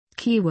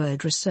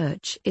keyword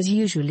research is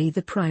usually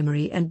the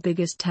primary and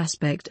biggest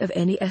aspect of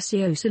any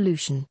SEO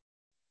solution.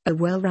 A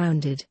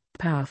well-rounded,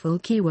 powerful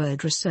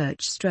keyword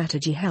research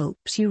strategy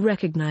helps you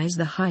recognize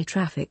the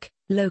high-traffic,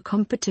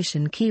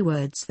 low-competition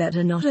keywords that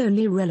are not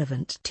only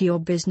relevant to your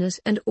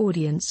business and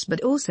audience but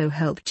also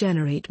help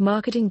generate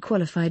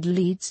marketing-qualified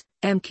leads,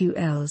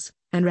 MQLs,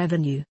 and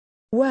revenue.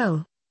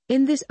 Well,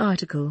 in this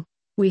article,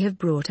 we have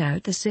brought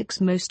out the 6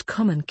 most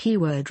common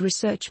keyword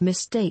research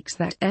mistakes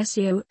that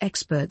SEO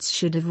experts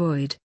should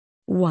avoid.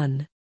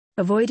 1.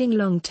 Avoiding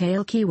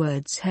long-tail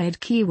keywords. Head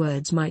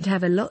keywords might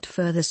have a lot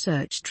further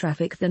search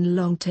traffic than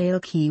long-tail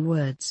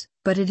keywords,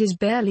 but it is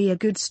barely a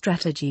good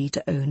strategy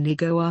to only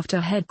go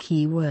after head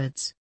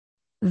keywords.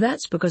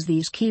 That's because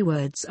these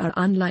keywords are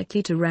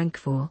unlikely to rank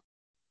for.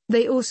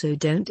 They also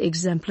don't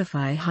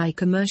exemplify high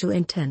commercial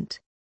intent.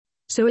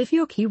 So if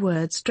your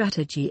keyword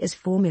strategy is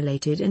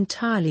formulated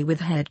entirely with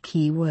head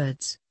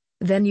keywords,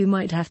 then you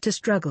might have to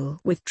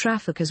struggle with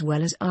traffic as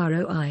well as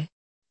ROI.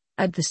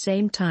 At the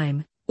same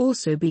time,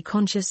 also be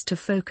conscious to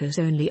focus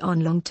only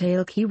on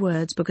long-tail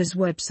keywords because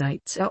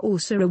websites are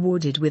also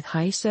rewarded with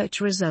high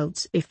search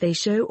results if they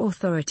show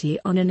authority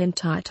on an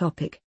entire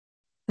topic.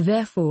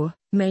 Therefore,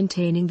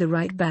 maintaining the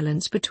right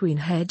balance between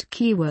head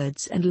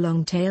keywords and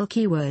long-tail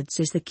keywords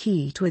is the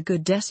key to a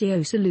good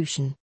SEO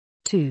solution.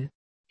 2.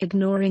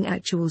 Ignoring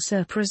actual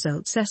SERP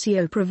results.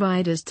 SEO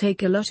providers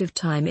take a lot of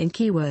time in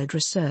keyword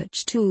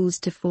research tools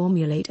to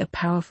formulate a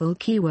powerful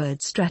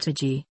keyword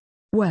strategy.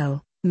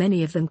 Well,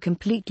 many of them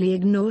completely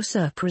ignore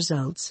SERP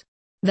results.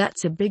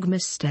 That's a big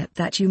misstep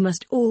that you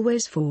must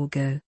always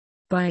forego.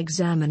 By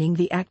examining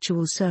the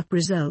actual SERP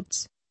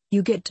results,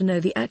 you get to know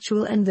the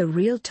actual and the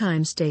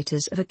real-time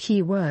status of a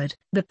keyword,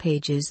 the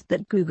pages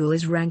that Google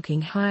is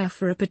ranking higher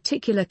for a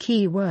particular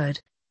keyword,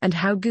 and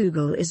how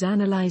Google is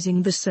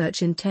analyzing the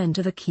search intent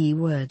of a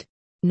keyword.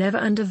 Never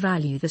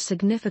undervalue the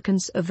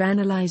significance of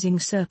analyzing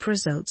SERP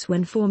results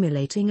when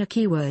formulating a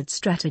keyword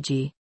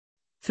strategy.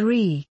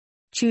 3.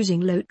 Choosing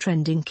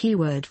low-trending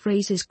keyword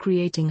phrases.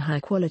 Creating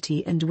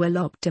high-quality and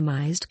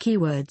well-optimized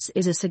keywords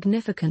is a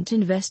significant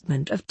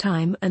investment of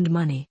time and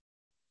money.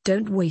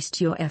 Don't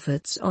waste your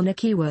efforts on a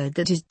keyword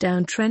that is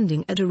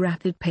downtrending at a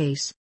rapid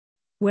pace.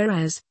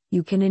 Whereas,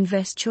 you can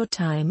invest your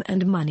time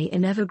and money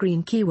in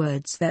evergreen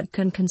keywords that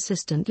can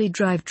consistently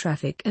drive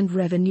traffic and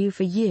revenue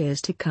for years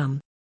to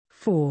come.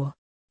 4.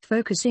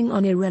 Focusing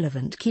on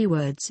irrelevant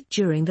keywords.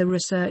 During the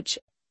research,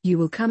 you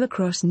will come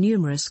across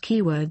numerous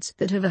keywords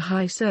that have a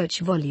high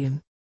search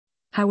volume.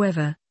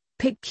 However,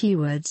 pick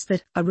keywords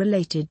that are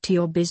related to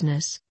your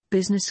business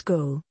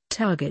goal,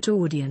 target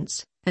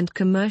audience, and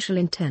commercial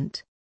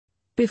intent.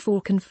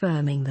 Before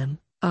confirming them,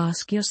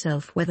 ask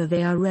yourself whether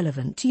they are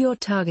relevant to your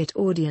target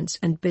audience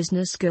and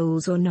business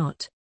goals or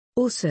not.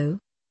 Also,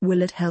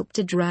 will it help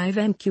to drive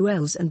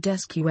MQLs and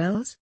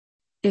SQLs?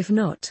 If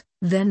not,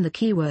 then the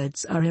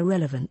keywords are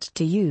irrelevant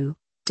to you,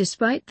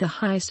 despite the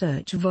high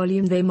search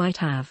volume they might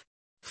have.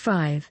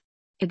 5.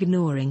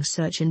 Ignoring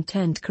search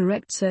intent.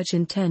 Correct search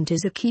intent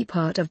is a key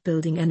part of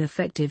building an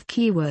effective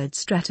keyword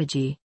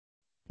strategy.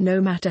 No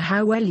matter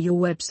how well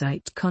your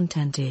website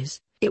content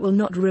is, it will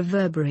not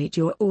reverberate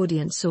your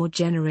audience or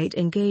generate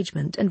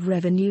engagement and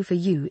revenue for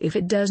you if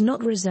it does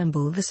not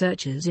resemble the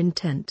searcher's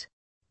intent.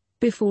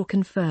 Before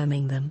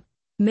confirming them,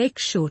 make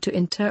sure to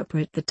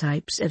interpret the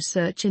types of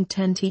search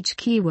intent each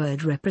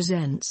keyword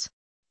represents.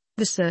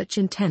 The search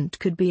intent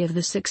could be of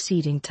the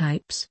succeeding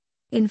types: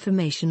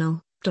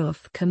 informational,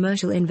 DOF;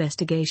 commercial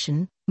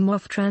investigation,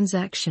 MOF;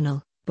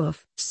 transactional,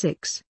 BOF.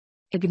 6.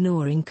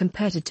 Ignoring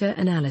competitor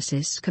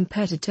analysis.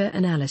 Competitor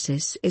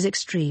analysis is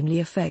extremely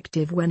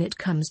effective when it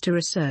comes to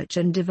research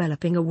and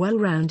developing a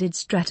well-rounded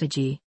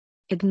strategy.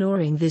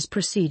 Ignoring this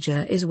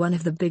procedure is one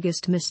of the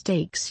biggest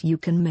mistakes you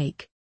can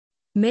make.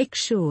 Make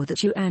sure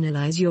that you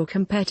analyze your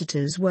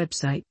competitors'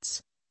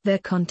 websites, their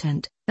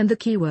content, and the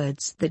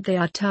keywords that they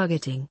are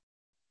targeting.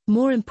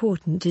 More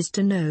important is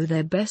to know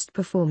their best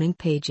performing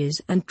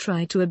pages and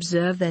try to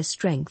observe their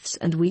strengths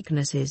and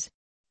weaknesses.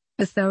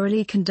 A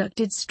thoroughly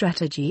conducted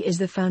strategy is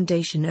the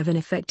foundation of an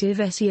effective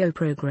SEO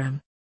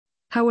program.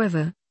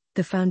 However,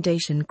 the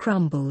foundation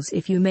crumbles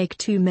if you make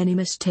too many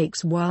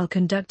mistakes while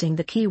conducting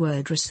the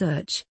keyword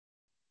research.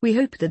 We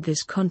hope that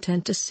this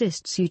content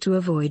assists you to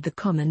avoid the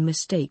common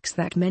mistakes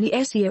that many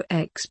SEO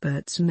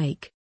experts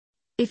make.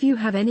 If you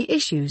have any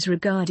issues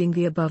regarding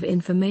the above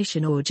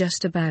information or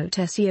just about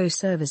SEO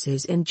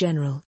services in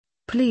general,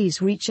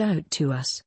 please reach out to us.